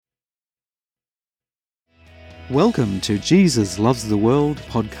Welcome to Jesus Loves the World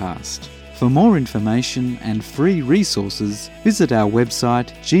podcast. For more information and free resources, visit our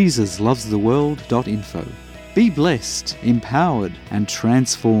website jesuslovestheworld.info. Be blessed, empowered, and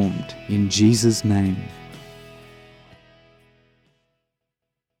transformed in Jesus' name.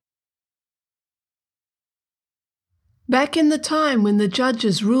 Back in the time when the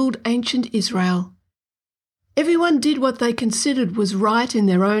judges ruled ancient Israel, everyone did what they considered was right in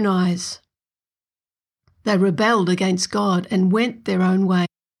their own eyes. They rebelled against God and went their own way,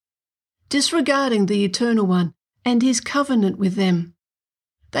 disregarding the Eternal One and His covenant with them.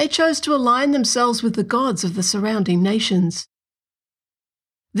 They chose to align themselves with the gods of the surrounding nations.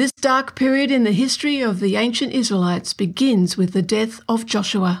 This dark period in the history of the ancient Israelites begins with the death of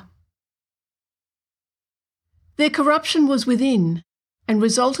Joshua. Their corruption was within and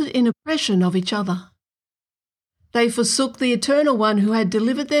resulted in oppression of each other. They forsook the Eternal One who had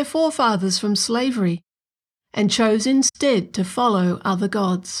delivered their forefathers from slavery and chose instead to follow other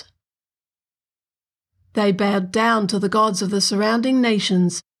gods. They bowed down to the gods of the surrounding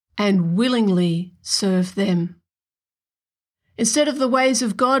nations and willingly served them. Instead of the ways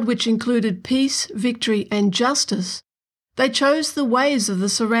of God, which included peace, victory, and justice, they chose the ways of the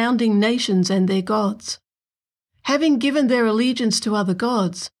surrounding nations and their gods. Having given their allegiance to other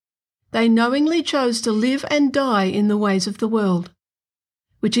gods, they knowingly chose to live and die in the ways of the world,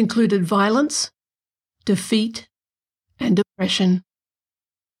 which included violence, defeat, and oppression.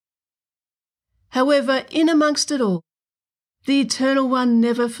 However, in amongst it all, the Eternal One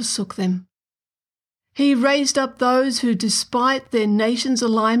never forsook them. He raised up those who, despite their nation's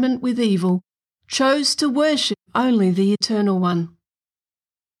alignment with evil, chose to worship only the Eternal One.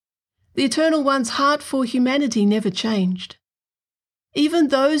 The Eternal One's heart for humanity never changed. Even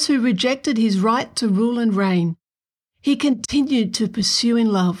those who rejected His right to rule and reign, He continued to pursue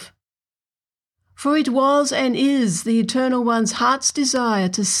in love. For it was and is the Eternal One's heart's desire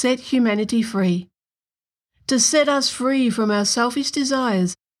to set humanity free, to set us free from our selfish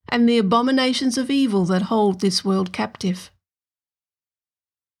desires and the abominations of evil that hold this world captive.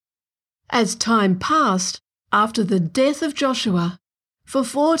 As time passed, after the death of Joshua, for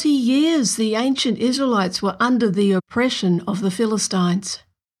 40 years the ancient Israelites were under the oppression of the Philistines.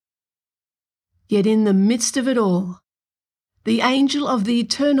 Yet in the midst of it all, the angel of the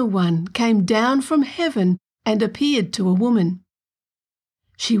Eternal One came down from heaven and appeared to a woman.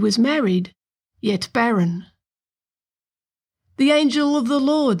 She was married, yet barren. The angel of the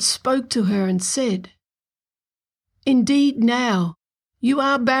Lord spoke to her and said, "Indeed now you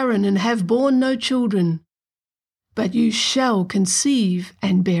are barren and have borne no children, but you shall conceive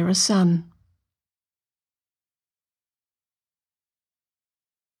and bear a son."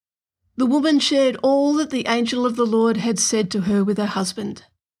 The woman shared all that the angel of the Lord had said to her with her husband.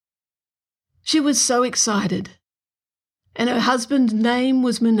 She was so excited, and her husband's name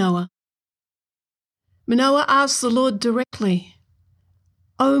was Manoah. Manoah asked the Lord directly,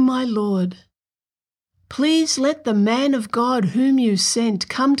 "O my Lord, please let the man of God whom you sent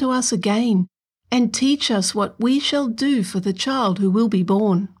come to us again and teach us what we shall do for the child who will be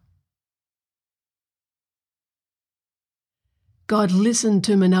born." God listened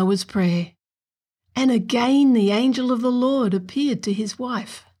to Manoah's prayer, and again the angel of the Lord appeared to his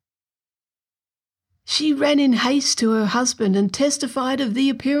wife. She ran in haste to her husband and testified of the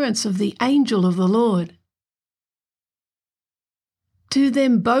appearance of the angel of the Lord. To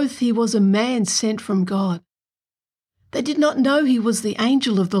them both he was a man sent from God. They did not know he was the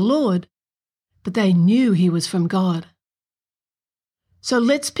angel of the Lord, but they knew he was from God. So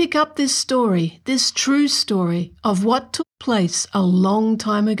let's pick up this story, this true story of what took place a long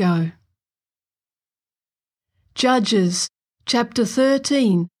time ago. Judges chapter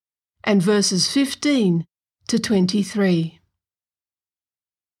 13 and verses 15 to 23.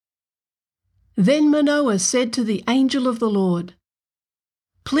 Then Manoah said to the angel of the Lord,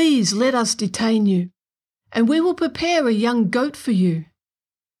 "Please let us detain you, and we will prepare a young goat for you."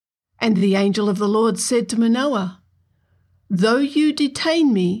 And the angel of the Lord said to Manoah, "Though you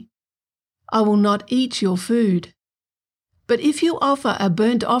detain me, I will not eat your food. But if you offer a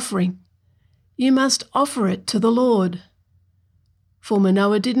burnt offering, you must offer it to the Lord." For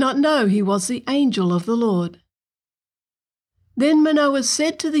Manoah did not know he was the angel of the Lord. Then Manoah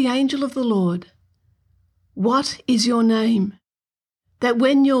said to the angel of the Lord, "What is your name? That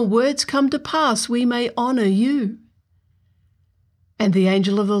when your words come to pass we may honor you." And the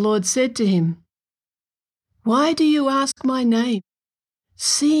angel of the Lord said to him, "Why do you ask my name,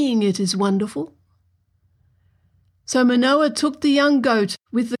 seeing it is wonderful?" So Manoah took the young goat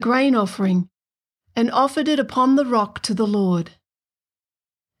with the grain offering and offered it upon the rock to the Lord.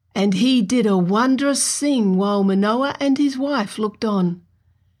 And he did a wondrous thing while Manoah and his wife looked on.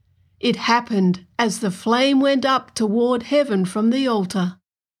 It happened as the flame went up toward heaven from the altar.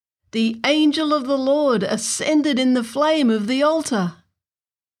 The angel of the Lord ascended in the flame of the altar.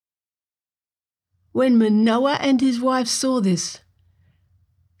 When Manoah and his wife saw this,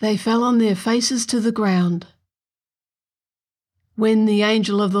 they fell on their faces to the ground. When the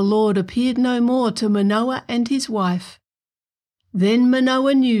angel of the Lord appeared no more to Manoah and his wife, then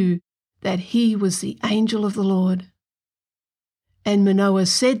Manoah knew that he was the angel of the Lord. And Manoah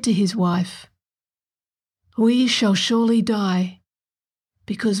said to his wife, "We shall surely die,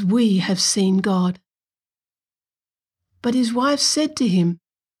 because we have seen God." But his wife said to him,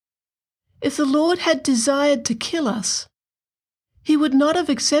 "If the Lord had desired to kill us, he would not have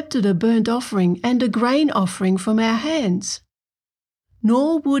accepted a burnt offering and a grain offering from our hands,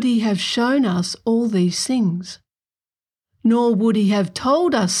 nor would he have shown us all these things, nor would he have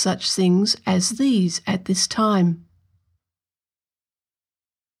told us such things as these at this time."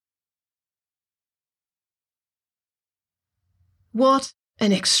 What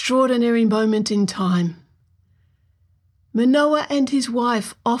an extraordinary moment in time! Manoah and his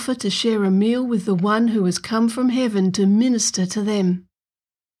wife offer to share a meal with the one who has come from heaven to minister to them.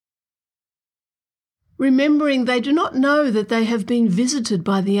 Remembering they do not know that they have been visited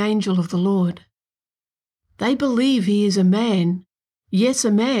by the angel of the Lord. They believe he is a man, yes, a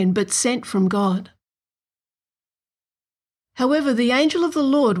man, but sent from God. However, the angel of the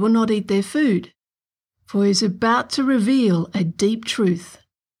Lord will not eat their food, for he is about to reveal a deep truth.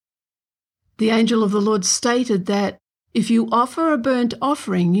 The angel of the Lord stated that if you offer a burnt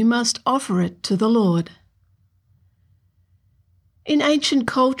offering, you must offer it to the Lord. In ancient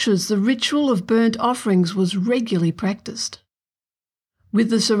cultures, the ritual of burnt offerings was regularly practiced. With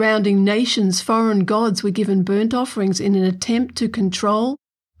the surrounding nations, foreign gods were given burnt offerings in an attempt to control,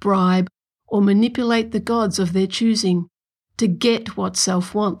 bribe, or manipulate the gods of their choosing to get what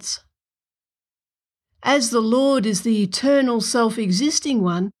self wants. As the Lord is the eternal self-existing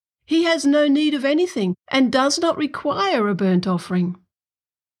one, he has no need of anything and does not require a burnt offering.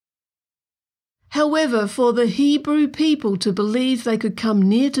 However, for the Hebrew people to believe they could come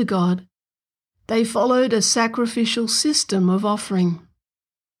near to God, they followed a sacrificial system of offering.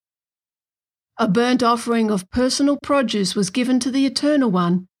 A burnt offering of personal produce was given to the Eternal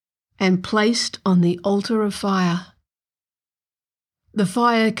One and placed on the altar of fire. The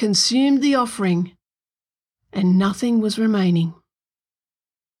fire consumed the offering, and nothing was remaining.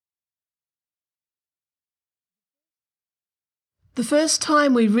 The first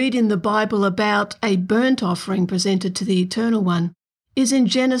time we read in the Bible about a burnt offering presented to the Eternal One is in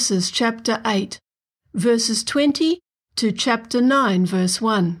Genesis chapter 8, verses 20 to chapter 9, verse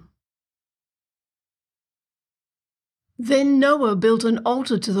 1. Then Noah built an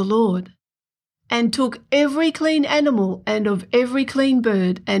altar to the Lord, and took every clean animal and of every clean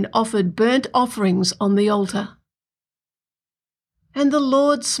bird, and offered burnt offerings on the altar. And the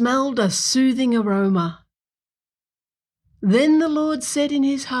Lord smelled a soothing aroma. Then the Lord said in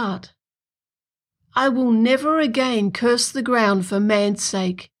his heart, "I will never again curse the ground for man's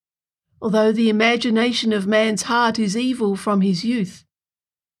sake, although the imagination of man's heart is evil from his youth.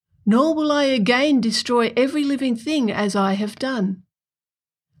 Nor will I again destroy every living thing as I have done.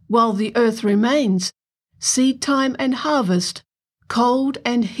 While the earth remains, seed time and harvest, cold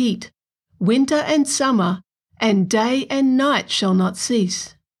and heat, winter and summer, and day and night shall not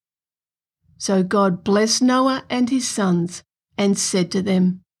cease." So God blessed Noah and his sons, and said to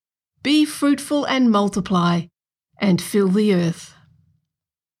them, "Be fruitful and multiply, and fill the earth."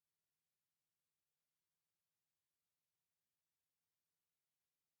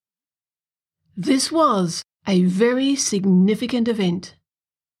 This was a very significant event.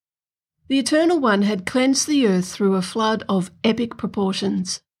 The Eternal One had cleansed the earth through a flood of epic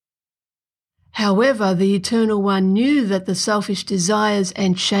proportions. However, the Eternal One knew that the selfish desires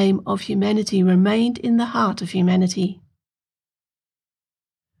and shame of humanity remained in the heart of humanity.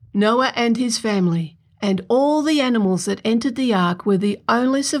 Noah and his family, and all the animals that entered the ark, were the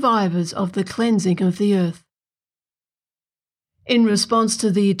only survivors of the cleansing of the earth. In response to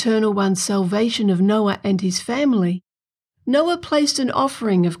the Eternal One's salvation of Noah and his family, Noah placed an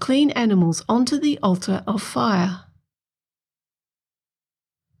offering of clean animals onto the altar of fire.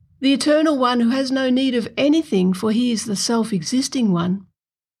 The Eternal One, who has no need of anything, for he is the self-existing one,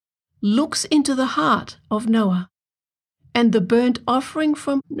 looks into the heart of Noah, and the burnt offering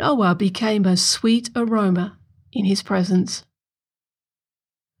from Noah became a sweet aroma in his presence.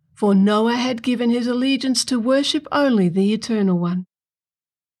 For Noah had given his allegiance to worship only the Eternal One.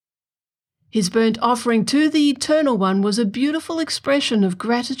 His burnt offering to the Eternal One was a beautiful expression of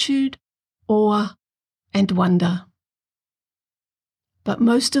gratitude, awe, and wonder. But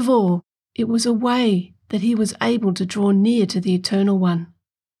most of all, it was a way that he was able to draw near to the Eternal One.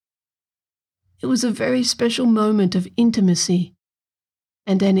 It was a very special moment of intimacy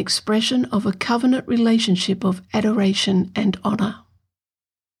and an expression of a covenant relationship of adoration and honour.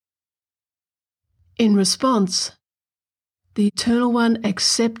 In response, the Eternal One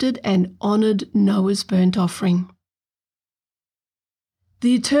accepted and honoured Noah's burnt offering.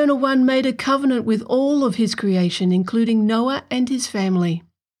 The Eternal One made a covenant with all of his creation, including Noah and his family.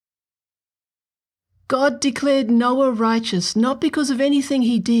 God declared Noah righteous not because of anything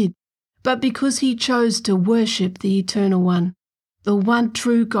he did, but because he chose to worship the Eternal One, the one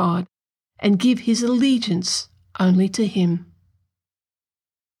true God, and give his allegiance only to him.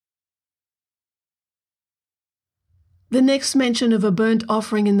 The next mention of a burnt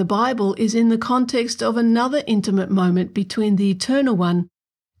offering in the Bible is in the context of another intimate moment between the Eternal One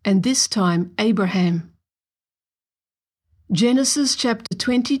and this time Abraham. Genesis chapter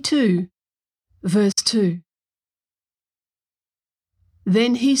 22, verse 2.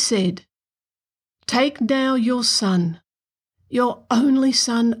 Then he said, "Take now your son, your only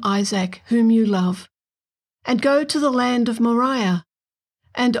son Isaac, whom you love, and go to the land of Moriah,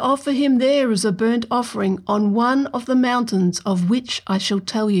 and offer him there as a burnt offering on one of the mountains of which I shall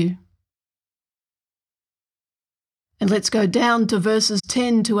tell you." And let's go down to verses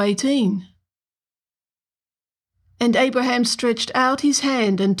 10 to 18. And Abraham stretched out his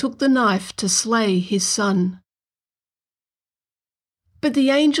hand and took the knife to slay his son. But the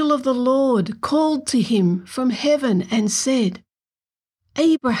angel of the Lord called to him from heaven and said,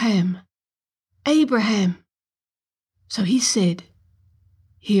 "Abraham, Abraham." So he said,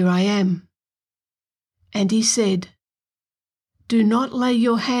 "Here I am." And he said, "Do not lay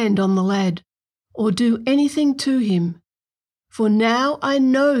your hand on the lad, or do anything to him, for now I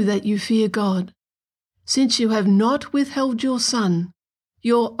know that you fear God, since you have not withheld your son,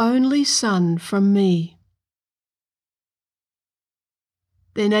 your only son, from me."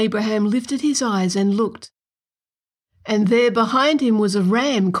 Then Abraham lifted his eyes and looked, and there behind him was a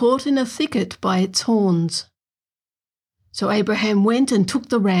ram caught in a thicket by its horns. So Abraham went and took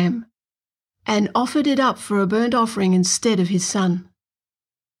the ram, and offered it up for a burnt offering instead of his son.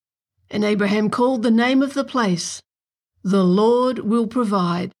 And Abraham called the name of the place, "The Lord will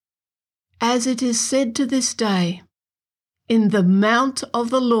provide," as it is said to this day, "In the mount of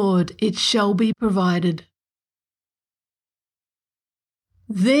the Lord it shall be provided."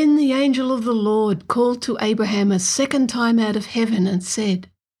 Then the angel of the Lord called to Abraham a second time out of heaven and said,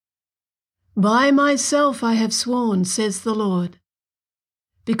 "By myself I have sworn, says the Lord,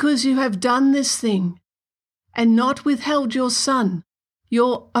 because you have done this thing, and not withheld your son,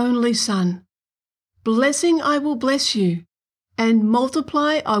 your only son. Blessing I will bless you, and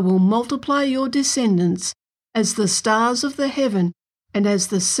multiply I will multiply your descendants as the stars of the heaven and as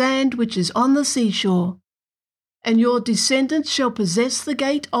the sand which is on the seashore. And your descendants shall possess the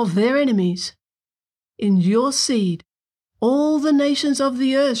gate of their enemies. In your seed all the nations of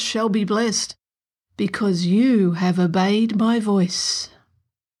the earth shall be blessed, because you have obeyed my voice."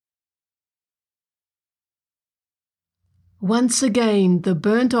 Once again, the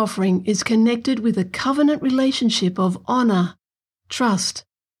burnt offering is connected with a covenant relationship of honour, trust,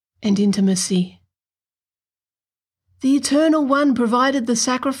 and intimacy. The Eternal One provided the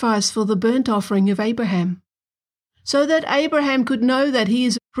sacrifice for the burnt offering of Abraham, so that Abraham could know that he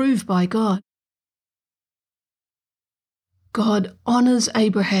is approved by God. God honours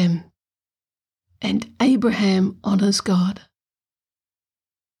Abraham, and Abraham honours God.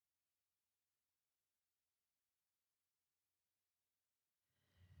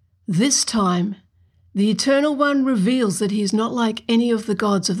 This time, the Eternal One reveals that he is not like any of the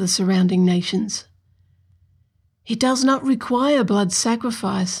gods of the surrounding nations. He does not require blood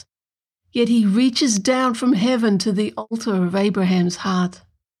sacrifice, yet he reaches down from heaven to the altar of Abraham's heart.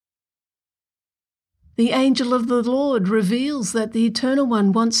 The angel of the Lord reveals that the Eternal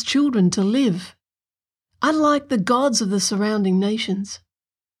One wants children to live, unlike the gods of the surrounding nations.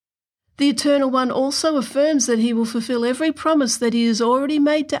 The Eternal One also affirms that he will fulfill every promise that he has already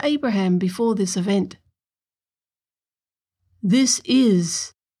made to Abraham before this event. This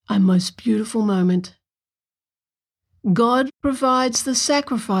is a most beautiful moment. God provides the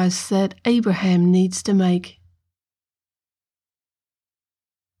sacrifice that Abraham needs to make.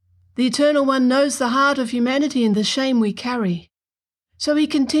 The Eternal One knows the heart of humanity and the shame we carry, so he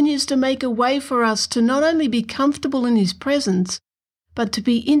continues to make a way for us to not only be comfortable in his presence, but to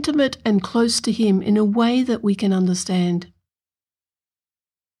be intimate and close to him in a way that we can understand.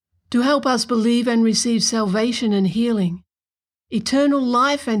 to help us believe and receive salvation and healing, eternal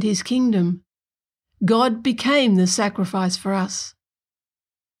life and His kingdom, God became the sacrifice for us.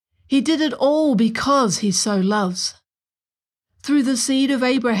 He did it all because He so loves. Through the seed of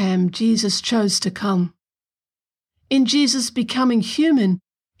Abraham, Jesus chose to come. In Jesus becoming human,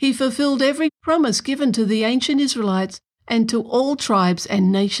 He fulfilled every promise given to the ancient Israelites and to all tribes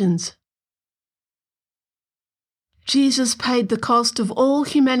and nations. Jesus paid the cost of all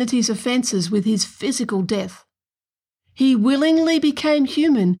humanity's offences with His physical death. He willingly became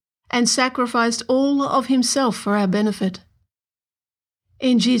human and sacrificed all of Himself for our benefit.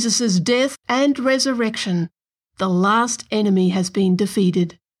 In Jesus' death and resurrection, the last enemy has been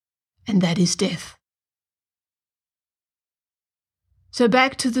defeated, and that is death. So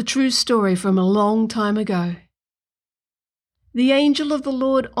back to the true story from a long time ago. The angel of the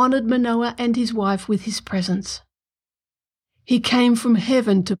Lord honoured Manoah and his wife with his presence. He came from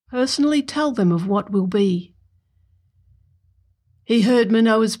heaven to personally tell them of what will be. He heard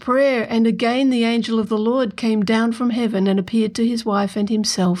Manoah's prayer, and again the angel of the Lord came down from heaven and appeared to his wife and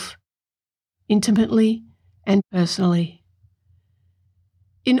himself, intimately and personally.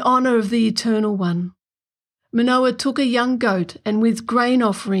 In honour of the Eternal One, Manoah took a young goat, and with grain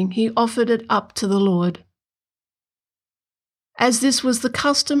offering he offered it up to the Lord. As this was the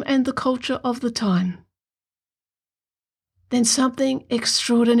custom and the culture of the time. Then something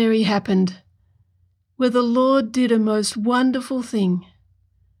extraordinary happened, where the Lord did a most wonderful thing.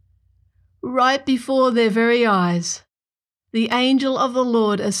 Right before their very eyes, the angel of the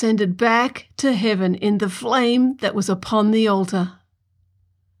Lord ascended back to heaven in the flame that was upon the altar.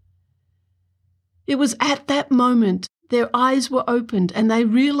 It was at that moment their eyes were opened and they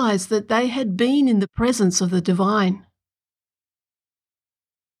realized that they had been in the presence of the divine.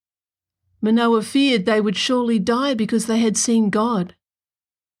 Manoah feared they would surely die because they had seen God,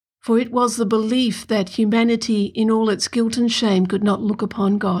 for it was the belief that humanity in all its guilt and shame could not look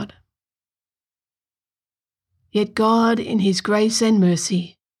upon God. Yet God, in His grace and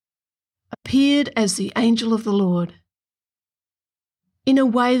mercy, appeared as the angel of the Lord, in a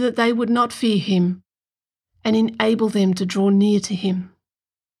way that they would not fear Him and enable them to draw near to Him.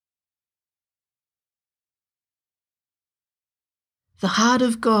 The heart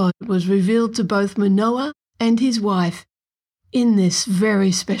of God was revealed to both Manoah and his wife in this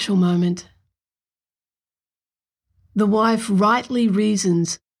very special moment. The wife rightly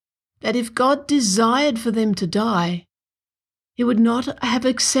reasons that if God desired for them to die, He would not have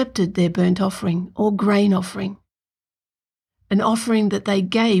accepted their burnt offering or grain offering, an offering that they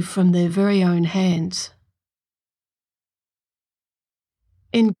gave from their very own hands.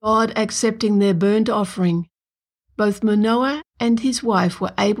 In God accepting their burnt offering, both Manoah and his wife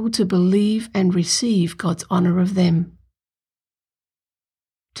were able to believe and receive God's honour of them,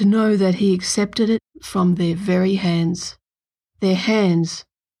 to know that He accepted it from their very hands, their hands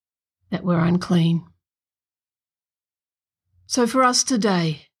that were unclean. So for us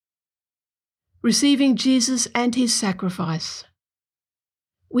today, receiving Jesus and His sacrifice,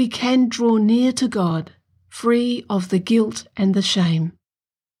 we can draw near to God, free of the guilt and the shame.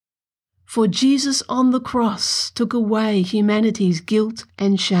 For Jesus on the cross took away humanity's guilt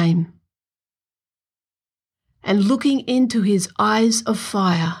and shame. And looking into His eyes of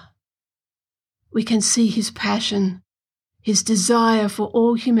fire, we can see His passion, His desire for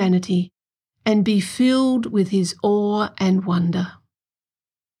all humanity, and be filled with His awe and wonder.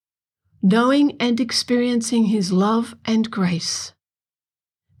 Knowing and experiencing His love and grace,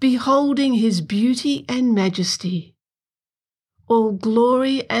 beholding His beauty and majesty, all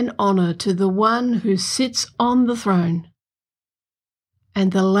glory and honour to the One who sits on the throne,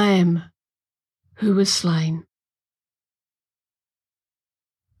 and the Lamb who was slain.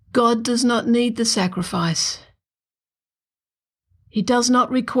 God does not need the sacrifice. He does not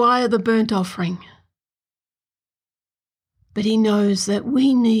require the burnt offering. But He knows that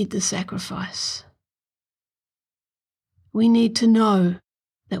we need the sacrifice. We need to know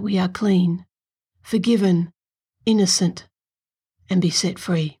that we are clean, forgiven, innocent, and be set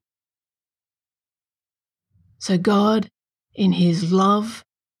free. So God, in His love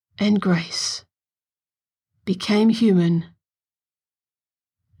and grace, became human,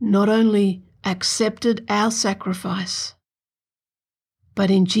 not only accepted our sacrifice,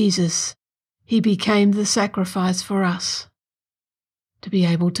 but in Jesus He became the sacrifice for us to be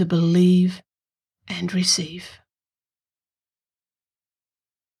able to believe and receive.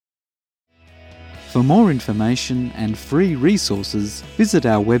 For more information and free resources, visit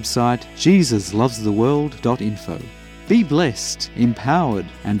our website jesuslovestheworld.info. Be blessed, empowered,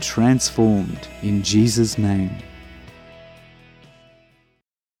 and transformed in Jesus' name.